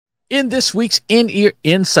In this week's In-Ear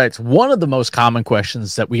Insights, one of the most common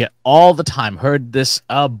questions that we get all the time, heard this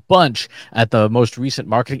a bunch at the most recent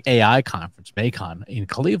Marketing AI conference, MACON, in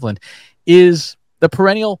Cleveland, is the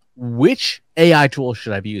perennial, which AI tool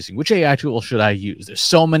should I be using? Which AI tool should I use? There's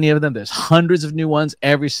so many of them. There's hundreds of new ones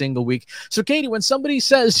every single week. So, Katie, when somebody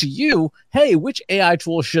says to you, hey, which AI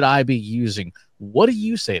tool should I be using? What do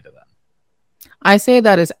you say to them? I say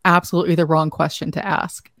that is absolutely the wrong question to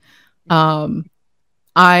ask.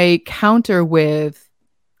 I counter with,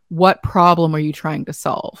 what problem are you trying to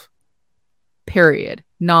solve? Period.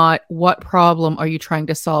 Not what problem are you trying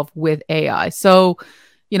to solve with AI. So,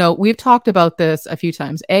 we've talked about this a few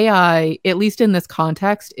times. AI, at least in this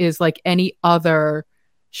context, is like any other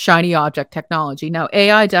shiny object technology. Now,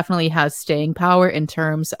 AI definitely has staying power in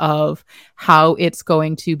terms of how it's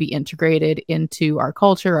going to be integrated into our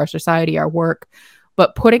culture, our society, our work.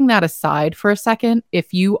 But putting that aside for a second,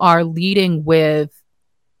 if you are leading with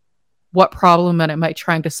what problem am I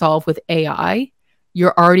trying to solve with AI,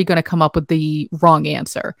 you're already going to come up with the wrong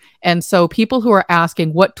answer. And so people who are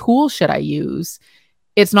asking, what tool should I use?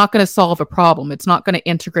 It's not going to solve a problem. It's not going to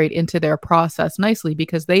integrate into their process nicely,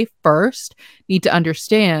 because they first need to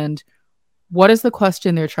understand what is the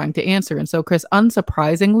question they're trying to answer. And so, Chris,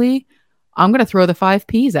 unsurprisingly, I'm going to throw the 5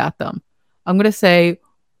 Ps at them. I'm going to say,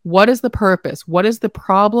 what is the purpose? What is the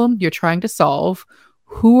problem you're trying to solve?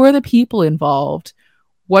 Who are the people involved?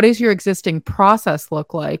 What does your existing process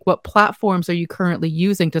look like? What platforms are you currently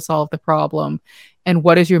using to solve the problem? And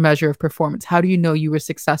what is your measure of performance? How do you know you were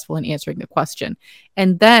successful in answering the question?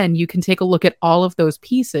 And then you can take a look at all of those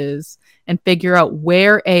pieces and figure out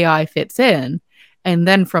where AI fits in. And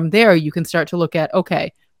then from there, you can start to look at,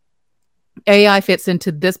 okay, AI fits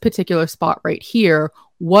into this particular spot right here.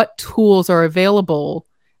 What tools are available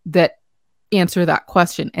that answer that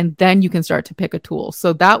question? And then you can start to pick a tool.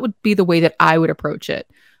 So that would be the way that I would approach it.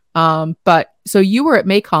 But so you were at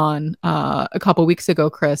MACON a couple weeks ago,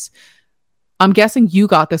 Chris. I'm guessing you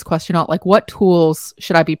got this question out, like, what tools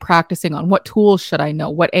should I be practicing on? What tools should I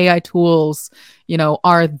know? What AI tools,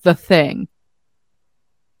 are the thing?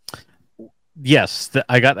 Yes,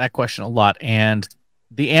 I got that question a lot. And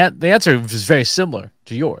the answer is very similar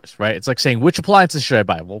to yours, right? It's like saying, which appliances should I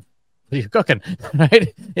buy? Well, you're cooking,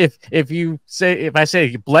 right? If I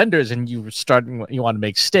say blenders and you want to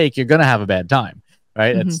make steak, you're gonna have a bad time,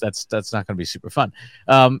 right? Mm-hmm. That's not gonna be super fun.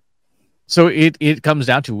 So it comes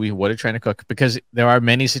down to what are trying to cook, because there are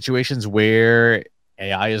many situations where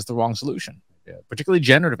AI is the wrong solution. Particularly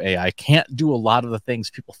generative AI can't do a lot of the things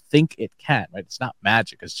people think it can, right? It's not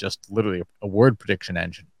magic. It's just literally a word prediction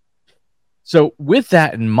engine. So with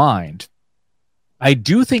that in mind, I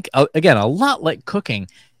do think, again, a lot like cooking,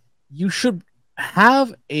 you should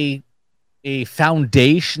have a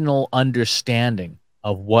foundational understanding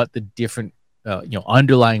of what the different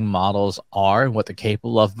underlying models are and what they're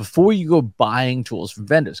capable of before you go buying tools from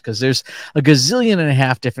vendors, because there's a gazillion and a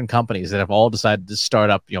half different companies that have all decided to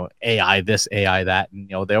start up AI this, AI that, and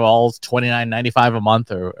they're all $29.95 a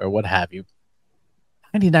month or what have you.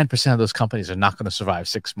 99% of those companies are not going to survive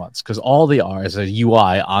 6 months, because all they are is a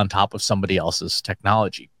UI on top of somebody else's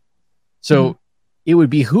technology. So it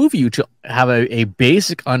would behoove you to have a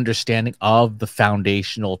basic understanding of the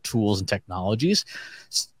foundational tools and technologies,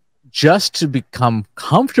 just to become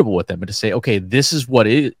comfortable with them and to say, okay, this is what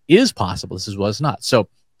is possible. This is what is not. So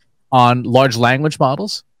on large language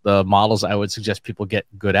models, the models I would suggest people get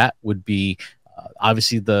good at would be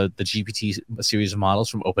obviously the GPT series of models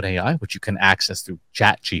from OpenAI, which you can access through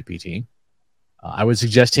ChatGPT. I would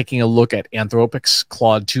suggest taking a look at Anthropic's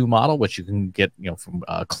Claude 2 model, which you can get from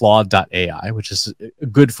Claude.ai, which is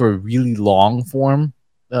good for really long form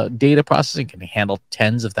data processing, can handle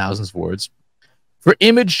tens of thousands of words. For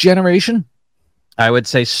image generation, I would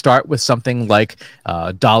say start with something like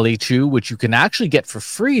DALL-E 2, which you can actually get for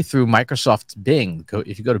free through Microsoft's Bing.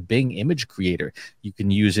 If you go to Bing Image Creator, you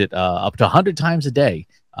can use it up to 100 times a day,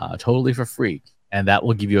 totally for free. And that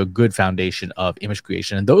will give you a good foundation of image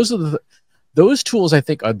creation. And those tools, I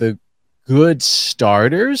think, are the good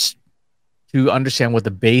starters to understand what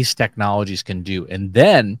the base technologies can do. And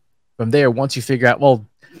then from there, once you figure out, well,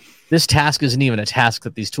 this task isn't even a task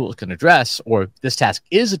that these tools can address, or this task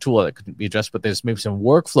is a tool that could be addressed, but there's maybe some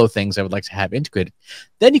workflow things I would like to have integrated.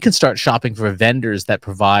 Then you can start shopping for vendors that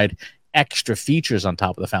provide extra features on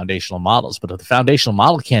top of the foundational models. But if the foundational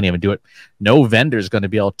model can't even do it, no vendor is going to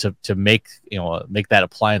be able to make that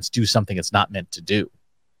appliance do something it's not meant to do.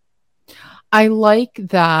 I like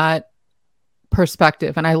that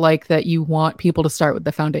perspective, and I like that you want people to start with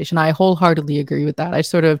the foundation. I wholeheartedly agree with that. I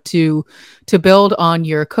sort of to build on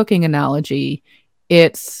your cooking analogy,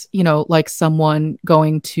 it's like someone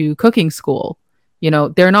going to cooking school.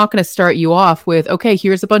 They're not going to start you off with, okay,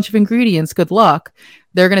 here's a bunch of ingredients, good luck.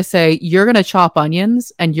 They're going to say, you're going to chop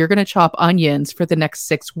onions, and you're going to chop onions for the next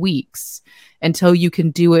 6 weeks until you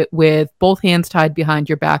can do it with both hands tied behind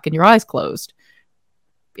your back and your eyes closed.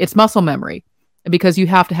 It's muscle memory, because you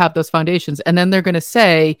have to have those foundations. And then they're going to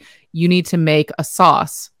say, you need to make a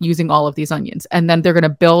sauce using all of these onions. And then they're going to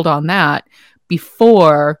build on that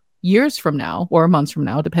before, years from now or months from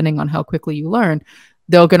now, depending on how quickly you learn,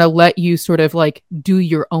 they're going to let you sort of like do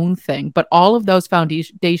your own thing. But all of those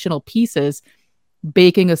foundational pieces,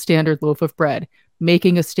 baking a standard loaf of bread,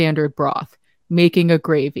 making a standard broth, making a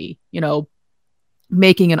gravy,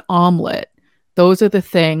 making an omelet, those are the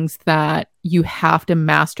things that you have to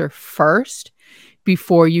master first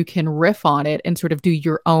before you can riff on it and sort of do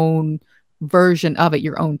your own version of it,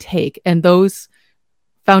 your own take. And those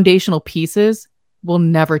foundational pieces will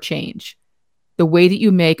never change. The way that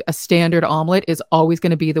you make a standard omelet is always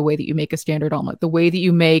going to be the way that you make a standard omelet. The way that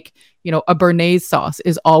you make, a béarnaise sauce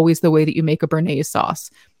is always the way that you make a béarnaise sauce.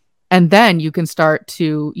 And then you can start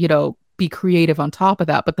to, be creative on top of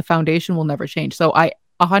that, but the foundation will never change. So I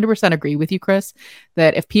 100% agree with you, Chris,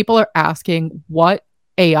 that if people are asking what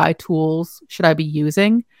AI tools should I be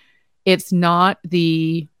using, it's not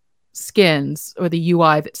the skins or the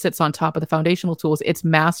UI that sits on top of the foundational tools. It's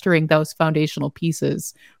mastering those foundational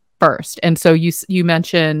pieces first. And so you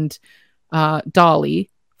mentioned DALL-E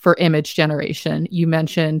for image generation. You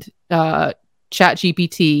mentioned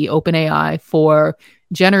ChatGPT, OpenAI for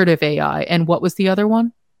generative AI. And what was the other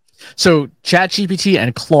one? So ChatGPT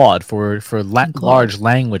and Claude for large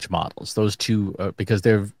language models. Those two, because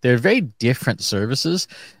they're very different services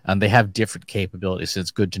and they have different capabilities. So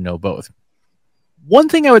it's good to know both. One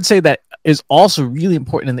thing I would say that is also really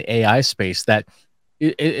important in the AI space, that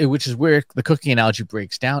which is where the cooking analogy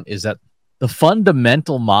breaks down, is that the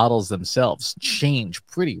fundamental models themselves change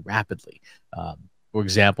pretty rapidly. For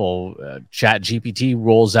example, ChatGPT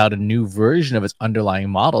rolls out a new version of its underlying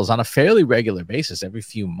models on a fairly regular basis every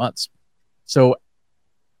few months. So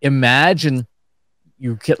imagine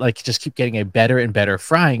you just keep getting a better and better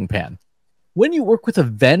frying pan. When you work with a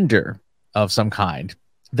vendor of some kind,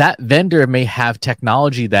 that vendor may have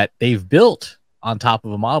technology that they've built on top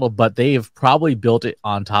of a model, but they've probably built it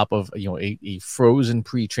on top of a frozen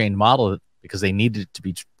pre-trained model because they needed to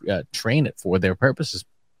be train it for their purposes.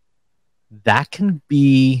 That can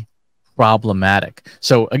be problematic.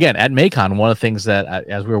 So again, at MACON, one of the things that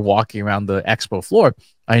as we were walking around the expo floor,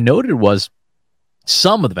 I noted was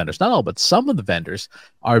some of the vendors, not all, but some of the vendors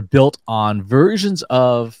are built on versions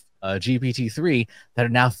of GPT-3 that are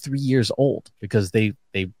now 3 years old because they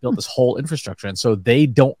built this whole infrastructure. And so they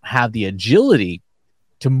don't have the agility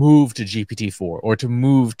to move to GPT-4 or to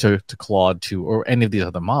move to Claude 2 or any of these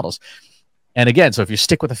other models. And again, so if you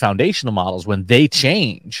stick with the foundational models, when they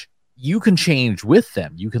change, you can change with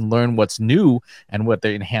them. You can learn what's new and what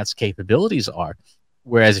their enhanced capabilities are.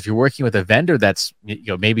 Whereas if you're working with a vendor that's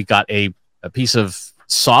maybe got a piece of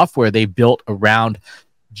software they built around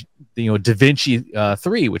DaVinci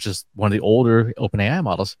 3, which is one of the older OpenAI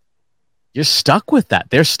models, you're stuck with that.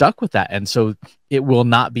 They're stuck with that. And so it will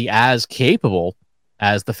not be as capable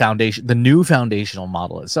as the new foundational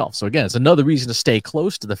model itself. So again, it's another reason to stay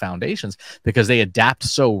close to the foundations, because they adapt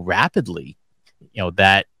so rapidly,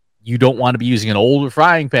 that you don't want to be using an older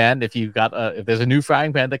frying pan if there's a new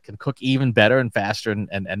frying pan that can cook even better and faster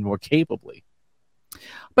and more capably.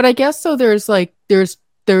 But I guess so there's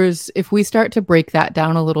if we start to break that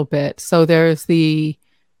down a little bit, so there's the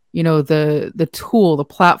tool, the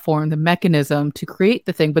platform, the mechanism to create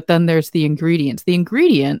the thing, but then there's the ingredients. The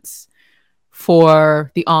ingredients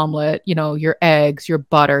for the omelet, your eggs, your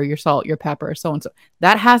butter, your salt, your pepper, so and so,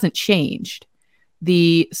 that hasn't changed.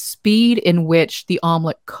 The speed in which the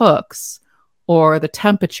omelet cooks, or the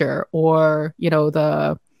temperature, or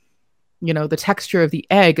the texture of the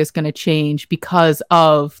egg is going to change because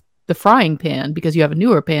of the frying pan, because you have a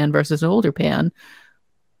newer pan versus an older pan,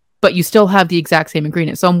 but you still have the exact same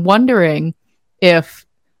ingredients. So I'm wondering if,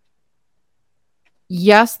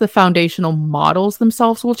 yes, the foundational models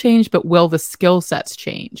themselves will change, but will the skill sets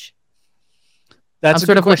change? I'm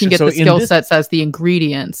sort of looking at the skill sets as the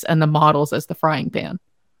ingredients and the models as the frying pan.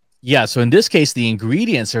 Yeah. So in this case, the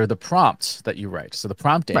ingredients are the prompts that you write. So the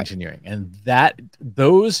prompt engineering, and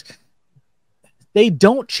they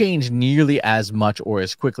don't change nearly as much or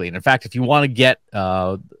as quickly. And in fact, if you want to get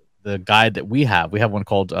the guide that we have one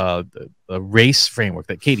called the RACE framework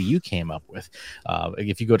that Katie, you came up with.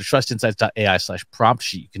 If you go to trustinsights.ai/prompt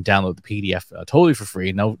sheet, you can download the PDF totally for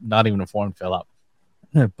free. No, not even a form to fill out.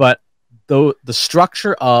 But though the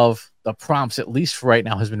structure of the prompts, at least for right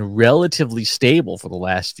now, has been relatively stable for the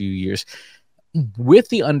last few years, with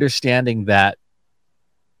the understanding that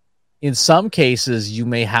In some cases, you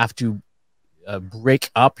may have to break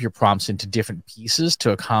up your prompts into different pieces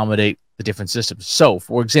to accommodate the different systems. So,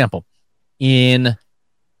 for example, in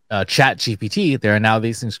Chat GPT, there are now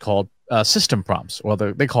these things called system prompts, or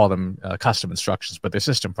they call them custom instructions, but they're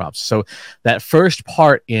system prompts. So that first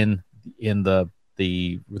part in the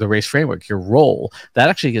race framework, your role, that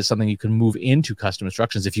actually is something you can move into custom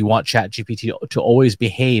instructions if you want Chat GPT to always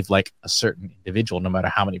behave like a certain individual, no matter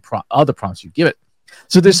how many other prompts you give it.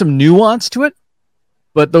 So there's some nuance to it,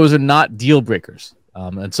 but those are not deal breakers.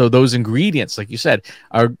 And so those ingredients, like you said,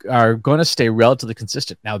 are going to stay relatively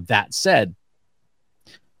consistent. Now, that said,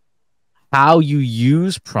 how you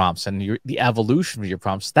use prompts and the evolution of your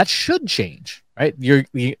prompts, that should change, right?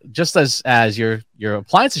 Just as your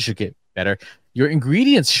appliances should get better, your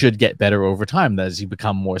ingredients should get better over time as you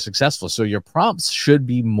become more successful. So your prompts should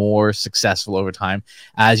be more successful over time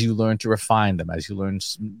as you learn to refine them, as you learn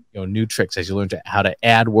new tricks, as you learn how to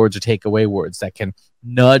add words or take away words that can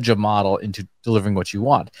nudge a model into delivering what you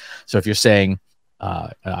want. So if you're saying,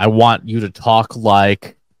 I want you to talk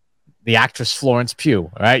like the actress Florence Pugh,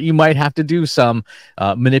 right? You might have to do some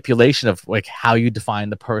manipulation of like how you define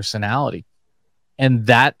the personality. And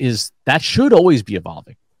that should always be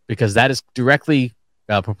evolving, because that is directly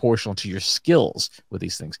proportional to your skills with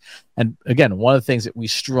these things. And again, one of the things that we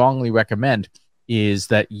strongly recommend is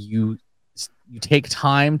that you take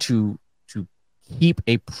time to keep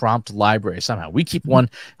a prompt library somehow. We keep one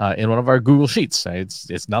in one of our Google Sheets.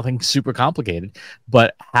 It's nothing super complicated,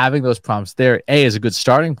 but having those prompts there, A, is a good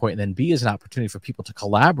starting point, and then B, is an opportunity for people to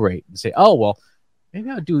collaborate and say, oh, well, maybe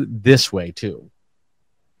I'll do it this way too.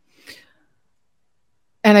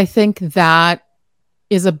 And I think that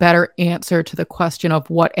is a better answer to the question of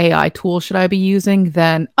what AI tool should I be using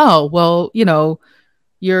than, oh, well,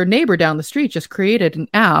 your neighbor down the street just created an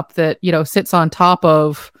app that, sits on top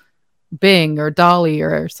of Bing or Dolly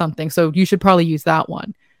or something. So you should probably use that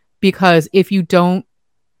one. Because if you don't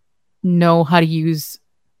know how to use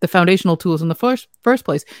the foundational tools in the first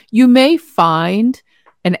place, you may find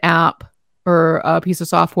an app or a piece of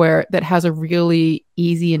software that has a really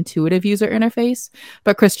easy, intuitive user interface.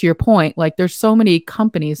 But Chris, to your point, like there's so many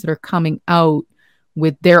companies that are coming out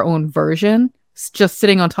with their own version, just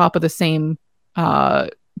sitting on top of the same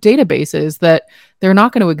databases, that they're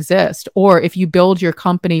not going to exist. Or if you build your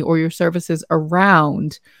company or your services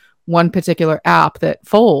around one particular app that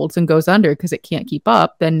folds and goes under because it can't keep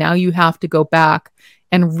up, then now you have to go back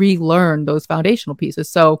and relearn those foundational pieces.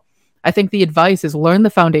 So I think the advice is learn the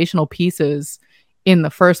foundational pieces in the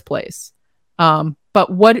first place. But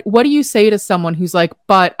what do you say to someone who's like,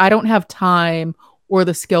 but I don't have time or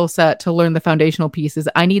the skill set to learn the foundational pieces.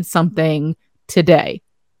 I need something today.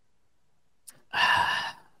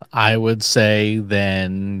 I would say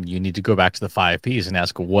then you need to go back to the 5 Ps and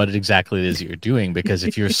ask what exactly it is you're doing. Because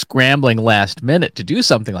if you're scrambling last minute to do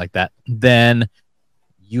something like that, then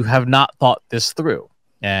you have not thought this through.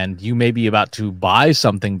 And you may be about to buy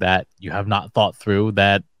something that you have not thought through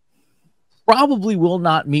that probably will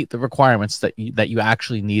not meet the requirements that you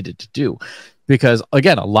actually needed to do. Because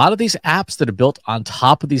again, a lot of these apps that are built on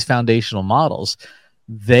top of these foundational models,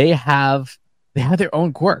 they have their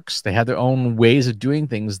own quirks. They have their own ways of doing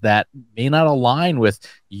things that may not align with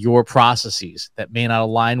your processes, that may not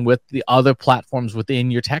align with the other platforms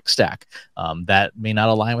within your tech stack, that may not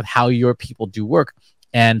align with how your people do work.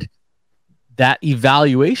 And that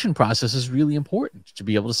evaluation process is really important to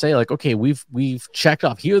be able to say, like, okay, we've checked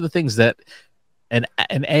off. Here are the things that an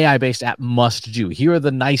AI-based app must do. Here are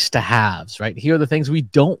the nice to haves, right? Here are the things we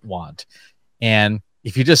don't want. And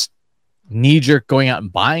if you just knee-jerk going out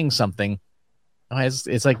and buying something,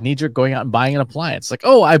 it's like knee-jerk going out and buying an appliance. Like,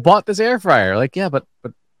 oh, I bought this air fryer. Like, yeah, but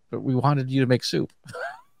we wanted you to make soup.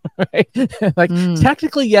 Right? Like,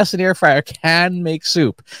 technically, yes, an air fryer can make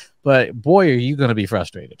soup, but boy, are you going to be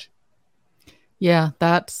frustrated. Yeah,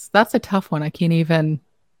 that's a tough one. I can't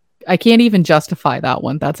even justify that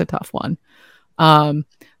one. That's a tough one.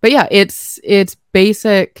 But yeah, it's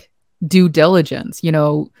basic due diligence.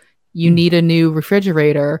 You need a new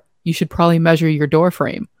refrigerator. You should probably measure your door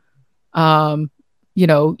frame.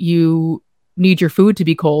 You need your food to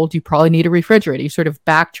be cold. You probably need a refrigerator. You sort of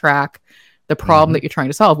backtrack the problem that you're trying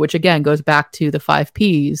to solve, which again goes back to the 5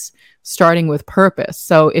 Ps, starting with purpose.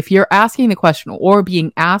 So if you're asking the question or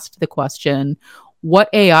being asked the question, what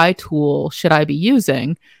AI tool should I be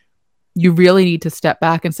using? You really need to step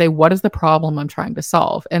back and say, what is the problem I'm trying to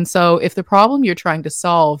solve? And so if the problem you're trying to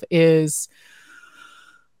solve is,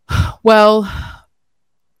 well,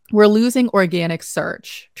 we're losing organic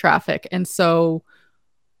search traffic. And so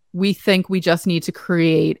we think we just need to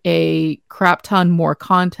create a crap ton more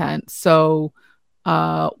content. So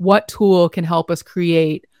what tool can help us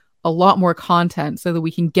create a lot more content so that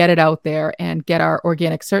we can get it out there and get our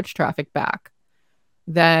organic search traffic back,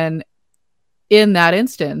 then in that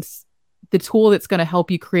instance, the tool that's going to help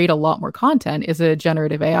you create a lot more content is a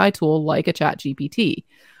generative AI tool like a Chat GPT.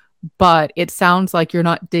 But it sounds like you're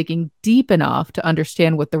not digging deep enough to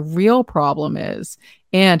understand what the real problem is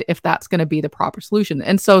and if that's going to be the proper solution.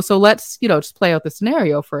 And so let's, just play out the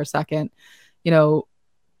scenario for a second.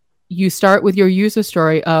 You start with your user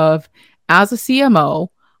story of, as a CMO,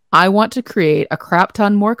 I want to create a crap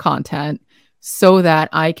ton more content so that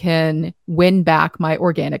I can win back my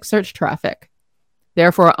organic search traffic.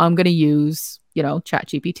 Therefore, I'm going to use,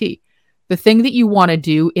 ChatGPT. The thing that you want to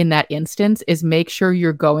do in that instance is make sure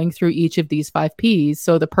you're going through each of these 5 Ps.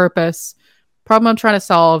 So the problem I'm trying to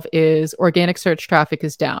solve is organic search traffic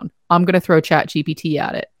is down. I'm going to throw ChatGPT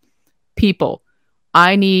at it. People,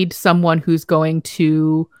 I need someone who's going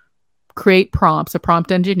to create prompts, a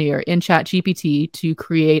prompt engineer in ChatGPT to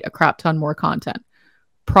create a crap ton more content.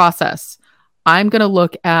 Process, I'm going to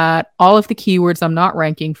look at all of the keywords I'm not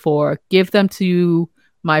ranking for, give them to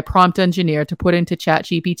my prompt engineer to put into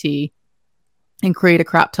ChatGPT and create a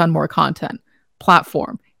crap ton more content.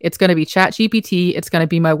 Platform, it's going to be ChatGPT, it's going to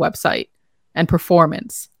be my website. And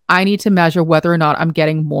performance, I need to measure whether or not I'm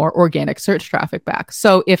getting more organic search traffic back.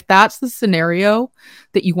 So if that's the scenario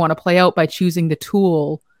that you want to play out by choosing the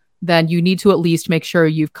tool, then you need to at least make sure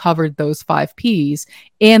you've covered those 5 Ps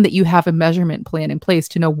and that you have a measurement plan in place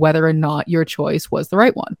to know whether or not your choice was the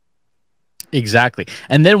right one. Exactly.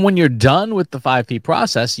 And then when you're done with the 5P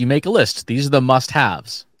process, you make a list. These are the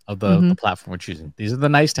must-haves of the platform we're choosing. These are the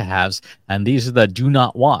nice-to-haves, and these are the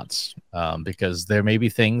do-not-wants, because there may be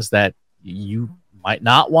things that you might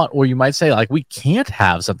not want, or you might say, like, we can't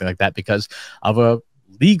have something like that because of a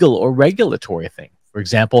legal or regulatory thing. For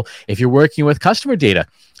example, if you're working with customer data,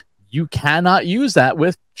 you cannot use that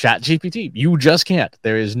with ChatGPT. You just can't.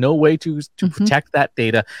 There is no way to protect that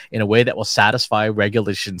data in a way that will satisfy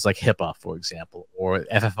regulations like HIPAA, for example, or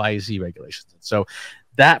FFIEC regulations. So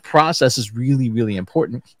that process is really, really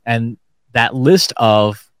important. And that list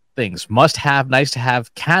of things, must have, nice to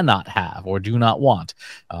have, cannot have, or do not want,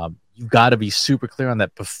 you've got to be super clear on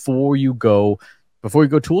that before you go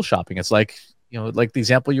tool shopping. It's like, like the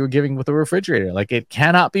example you were giving with the refrigerator, like it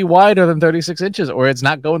cannot be wider than 36 inches or it's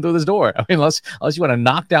not going through this door. I mean, unless you want to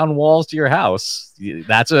knock down walls to your house,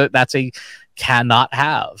 that's a cannot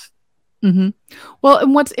have. Well,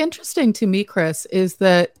 and what's interesting to me, Chris, is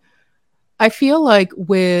that I feel like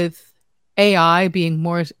with AI being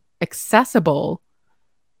more accessible,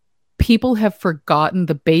 people have forgotten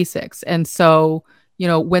the basics. And so,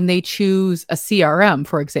 when they choose a CRM,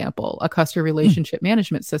 for example, a customer relationship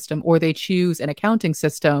management system, or they choose an accounting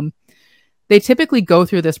system, they typically go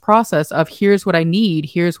through this process of here's what I need,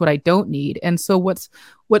 here's what I don't need. And so what's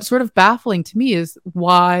sort of baffling to me is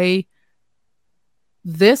why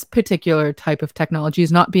this particular type of technology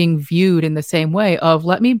is not being viewed in the same way of,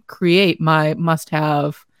 let me create my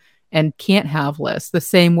must-have and can't-have list the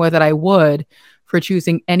same way that I would for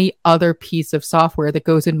choosing any other piece of software that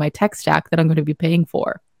goes in my tech stack that I'm going to be paying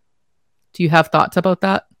for. Do you have thoughts about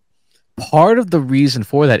that? Part of the reason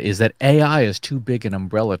for that is that AI is too big an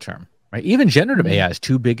umbrella term, right? Even generative AI is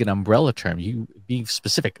too big an umbrella term. You be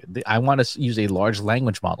specific. I want to use a large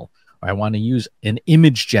language model, or I want to use an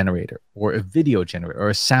image generator, or a video generator, or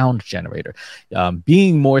a sound generator.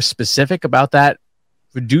 Being more specific about that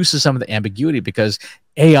reduces some of the ambiguity, because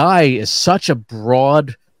AI is such a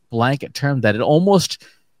broad blanket term that it almost,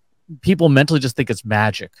 people mentally just think it's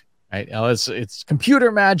magic, right? It's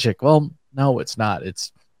computer magic. Well, no, it's not.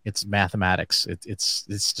 It's mathematics. It's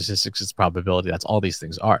statistics. It's probability. That's all these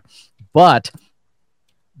things are. But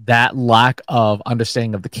that lack of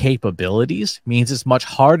understanding of the capabilities means it's much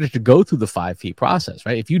harder to go through the 5P process,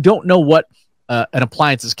 right? If you don't know what an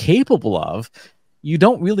appliance is capable of, you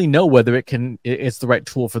don't really know whether it's the right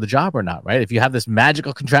tool for the job or not, right? If you have this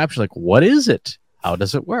magical contraption, like, what is it? How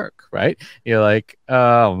does it work, right? You're like,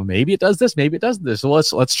 maybe it does this, maybe it doesn't this. So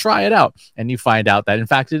let's try it out. And you find out that, in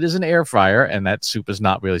fact, it is an air fryer, and that soup is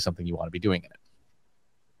not really something you want to be doing in it.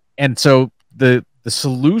 And so the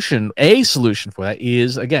solution for that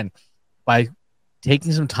is, again, by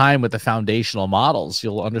taking some time with the foundational models,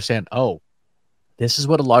 you'll understand, this is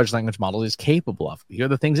what a large language model is capable of. Here are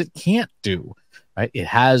the things it can't do, right? It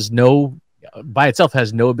by itself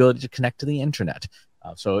has no ability to connect to the internet.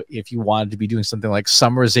 So if you wanted to be doing something like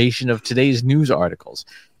summarization of today's news articles,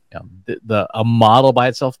 a model by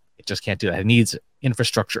itself, it just can't do that. It needs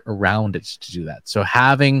infrastructure around it to do that. So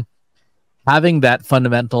having that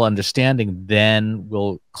fundamental understanding then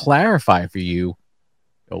will clarify for you,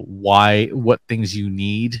 what things you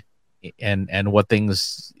need and what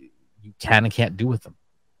things you can and can't do with them.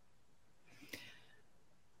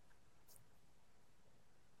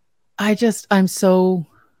 I'm so,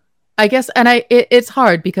 I guess, and it's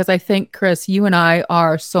hard because I think, Chris, you and I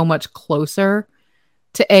are so much closer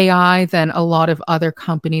to AI than a lot of other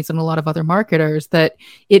companies and a lot of other marketers that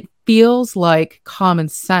it feels like common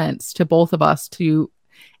sense to both of us to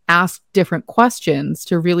ask different questions,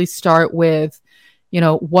 to really start with,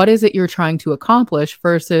 what is it you're trying to accomplish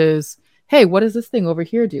versus, hey, what does this thing over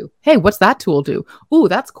here do? Hey, what's that tool do? Ooh,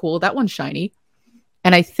 that's cool. That one's shiny.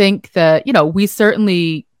 And I think that, we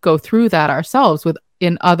certainly go through that ourselves with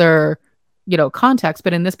in other, contexts,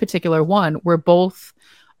 but in this particular one, we're both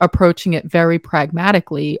approaching it very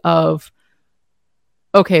pragmatically of,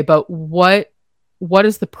 okay, but what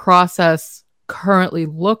does the process currently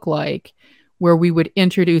look like where we would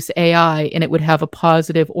introduce AI and it would have a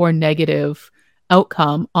positive or negative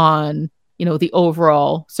outcome on, the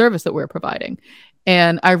overall service that we're providing.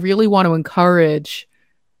 And I really want to encourage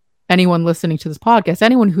anyone listening to this podcast,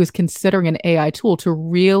 anyone who's considering an AI tool, to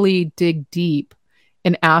really dig deep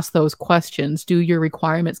and ask those questions. Do your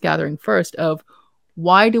requirements gathering first of,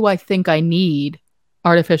 why do I think I need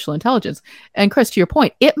artificial intelligence? And Chris, to your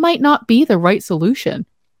point, it might not be the right solution.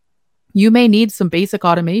 You may need some basic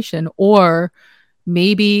automation, or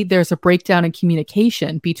maybe there's a breakdown in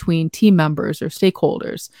communication between team members or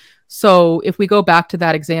stakeholders. So if we go back to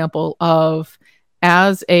that example of,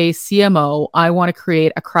 as a CMO, I want to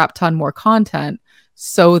create a crap ton more content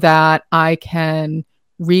so that I can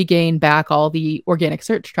regain back all the organic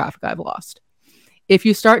search traffic I've lost. If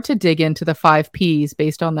you start to dig into the 5 Ps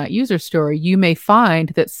based on that user story, you may find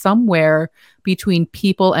that somewhere between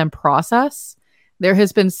people and process, there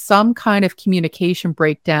has been some kind of communication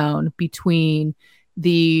breakdown between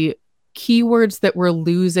the keywords that we're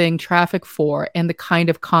losing traffic for and the kind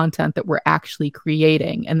of content that we're actually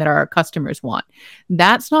creating and that our customers want.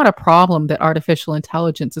 That's not a problem that artificial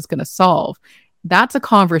intelligence is going to solve. That's a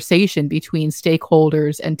conversation between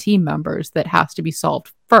stakeholders and team members that has to be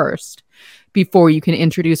solved first before you can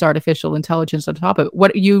introduce artificial intelligence on top of it.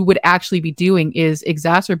 What you would actually be doing is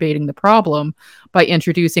exacerbating the problem by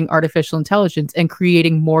introducing artificial intelligence and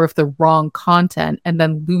creating more of the wrong content and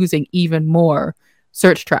then losing even more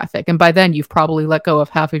search traffic. And by then you've probably let go of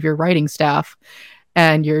half of your writing staff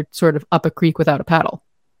and you're sort of up a creek without a paddle.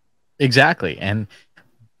 Exactly. And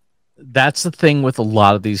that's the thing with a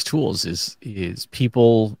lot of these tools is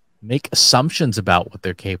people make assumptions about what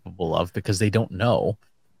they're capable of because they don't know.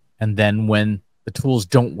 And then when the tools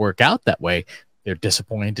don't work out that way, they're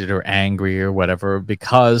disappointed or angry or whatever,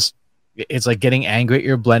 because it's like getting angry at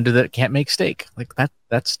your blender that can't make steak. Like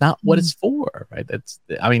that's not what it's for, right?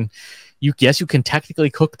 You can technically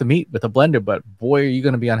cook the meat with a blender, but boy, are you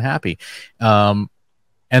going to be unhappy. And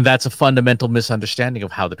that's a fundamental misunderstanding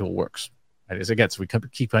of how the tool works. Right? So we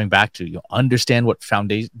keep coming back to, understand what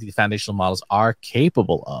the foundational models are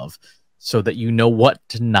capable of so that you know what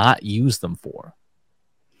to not use them for.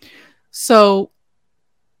 So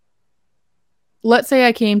let's say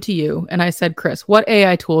I came to you and I said, Chris, what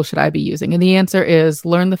AI tool should I be using? And the answer is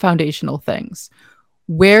learn the foundational things.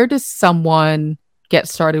 Where does someone get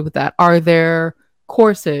started with that? Are there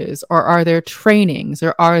courses or are there trainings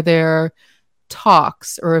or are there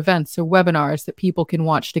talks or events or webinars that people can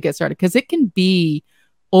watch to get started? Because it can be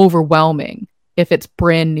overwhelming if it's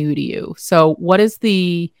brand new to you. So what is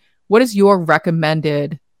your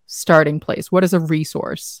recommended starting place? What is a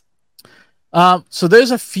resource? So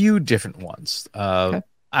there's a few different ones. Okay.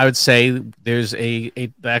 I would say there's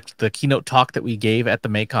the keynote talk that we gave at the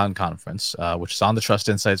Maycon conference, which is on the Trust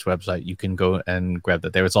Insights website. You can go and grab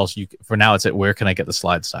that there. It's also, for now, it's at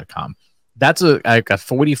wherecanIgettheslides.com. That's a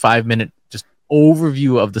 45-minute just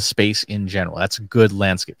overview of the space in general. That's a good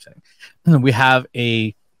landscape setting. And we have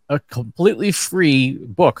a completely free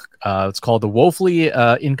book. It's called The Woefully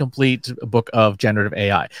Incomplete Book of Generative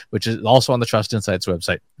AI, which is also on the Trust Insights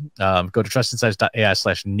website. Go to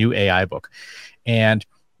trustinsights.ai/new AI book. And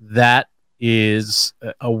that is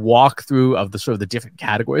a walkthrough of the sort of the different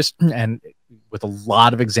categories, and with a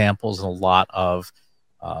lot of examples and a lot of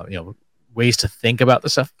ways to think about the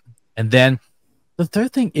stuff. And then the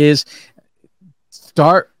third thing is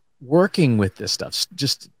start working with this stuff.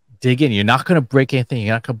 Just dig in. You're not going to break anything.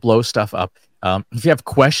 You're not going to blow stuff up. If you have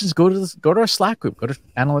questions, go to our Slack group. Go to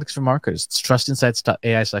Analytics for Marketers. It's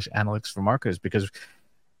trustinsights.ai/analytics for marketers, because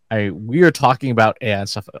we are talking about AI and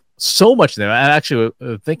stuff so much there. I'm actually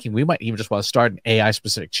thinking we might even just want to start an AI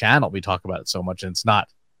specific channel. We talk about it so much, and it's not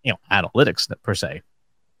analytics per se,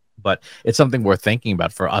 but it's something worth thinking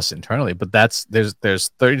about for us internally. But there's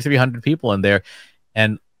 3,300 people in there,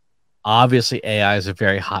 and obviously AI is a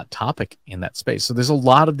very hot topic in that space. So there's a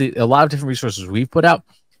lot of different resources we've put out.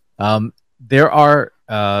 There are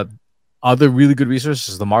Other really good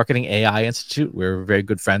resources, the Marketing AI Institute. We're very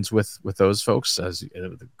good friends with those folks. As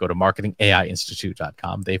go to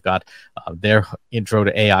marketingaiinstitute.com. They've got their intro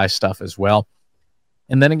to AI stuff as well.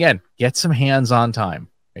 And then again, get some hands-on time.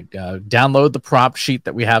 Right? Download the prompt sheet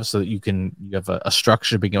that we have so that you have a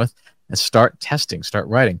structure to begin with, and start testing, start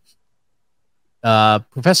writing.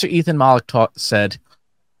 Professor Ethan Mollick said,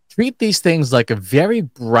 treat these things like a very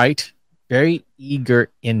bright, very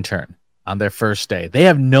eager intern on their first day. They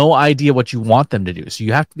have no idea what you want them to do. So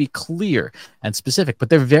you have to be clear and specific, but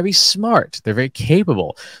they're very smart. They're very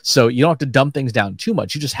capable. So you don't have to dumb things down too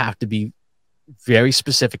much. You just have to be very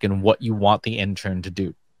specific in what you want the intern to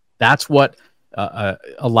do. That's what a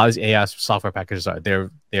lot of these AI software packages are.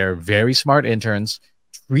 They're very smart interns.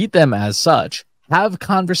 Treat them as such. Have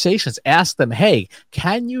conversations. Ask them, hey,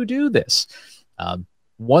 can you do this?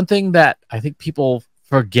 One thing that I think people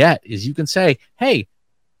forget is you can say, hey,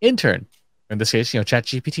 intern, in this case,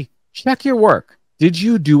 ChatGPT, check your work. Did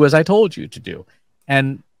you do as I told you to do?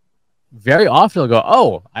 And very often they'll go,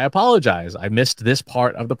 oh, I apologize. I missed this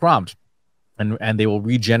part of the prompt. And they will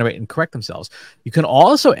regenerate and correct themselves. You can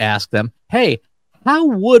also ask them, hey, how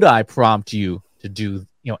would I prompt you to do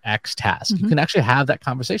X task? You can actually have that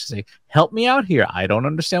conversation. Say, help me out here. I don't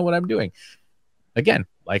understand what I'm doing. Again,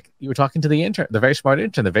 like you were talking to the intern, the very smart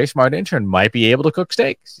intern might be able to cook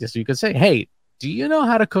steaks. So you could say, hey, do you know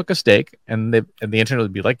how to cook a steak? And the intern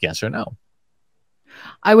would be like, yes or no.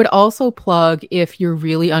 I would also plug, if you're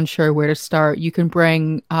really unsure where to start, you can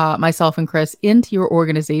bring myself and Chris into your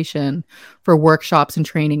organization for workshops and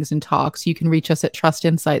trainings and talks. You can reach us at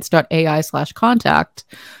trustinsights.ai/contact.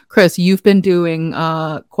 Chris, you've been doing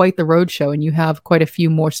quite the roadshow, and you have quite a few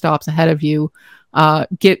more stops ahead of you.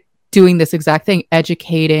 Doing this exact thing,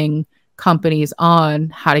 educating companies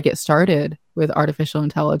on how to get started with artificial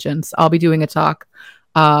intelligence. I'll be doing a talk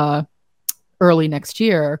early next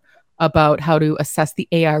year about how to assess the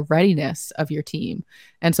AI readiness of your team.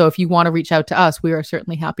 And so if you want to reach out to us, we are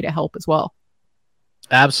certainly happy to help as well.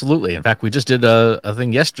 Absolutely. In fact, we just did a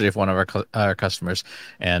thing yesterday for one of our customers,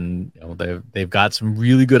 and they've got some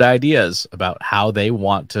really good ideas about how they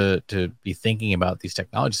want to be thinking about these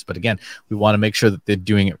technologies. But again, we want to make sure that they're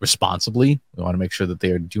doing it responsibly. We want to make sure that they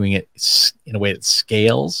are doing it in a way that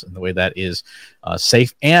scales, in the way that is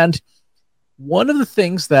safe. And one of the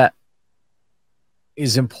things that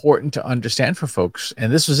is important to understand for folks,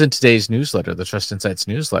 and this was in today's newsletter, the Trust Insights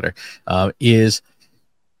newsletter, is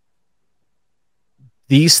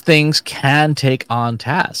these things can take on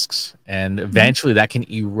tasks, and eventually that can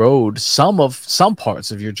erode some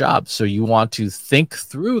parts of your job. So you want to think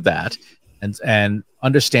through that and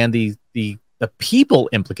understand the people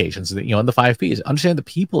implications, and the 5 Ps. Understand the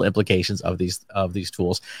people implications of these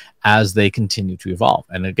tools as they continue to evolve.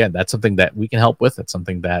 And again, that's something that we can help with. That's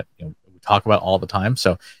something that we talk about all the time.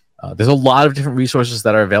 So there's a lot of different resources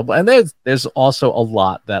that are available, and there's also a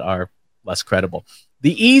lot that are less credible.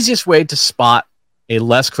 The easiest way to spot a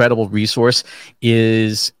less credible resource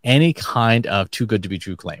is any kind of too good to be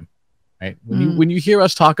true claim, right? When you hear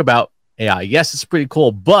us talk about AI, yes, it's pretty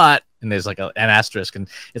cool, but, and there's like an asterisk, and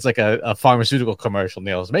it's like a pharmaceutical commercial.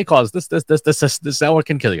 It may cause this, that one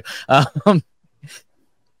can kill you.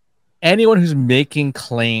 Anyone who's making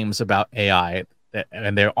claims about AI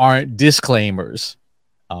and there aren't disclaimers,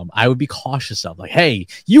 I would be cautious of, like, hey,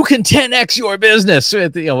 you can 10x your business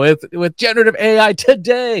with generative AI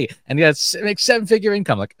today, and make 7-figure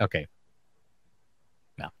income. Like, okay,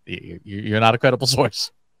 no, you're not a credible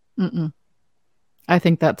source. I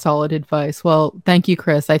think that's solid advice. Well, thank you,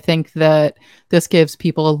 Chris. I think that this gives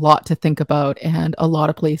people a lot to think about and a lot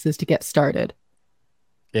of places to get started.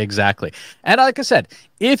 Exactly. And like I said,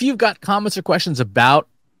 if you've got comments or questions about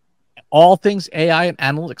all things AI and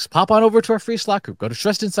analytics, pop on over to our free Slack group. Go to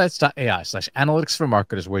trustinsights.ai/analytics for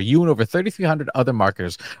marketers, where you and over 3,300 other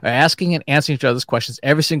marketers are asking and answering each other's questions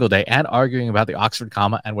every single day and arguing about the Oxford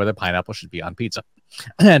comma and whether pineapple should be on pizza.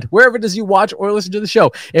 And wherever it is you watch or listen to the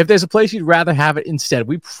show, if there's a place you'd rather have it instead,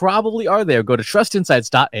 we probably are there. Go to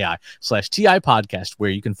trustinsights.ai/TI podcast, where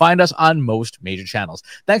you can find us on most major channels.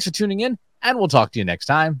 Thanks for tuning in, and we'll talk to you next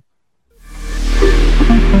time.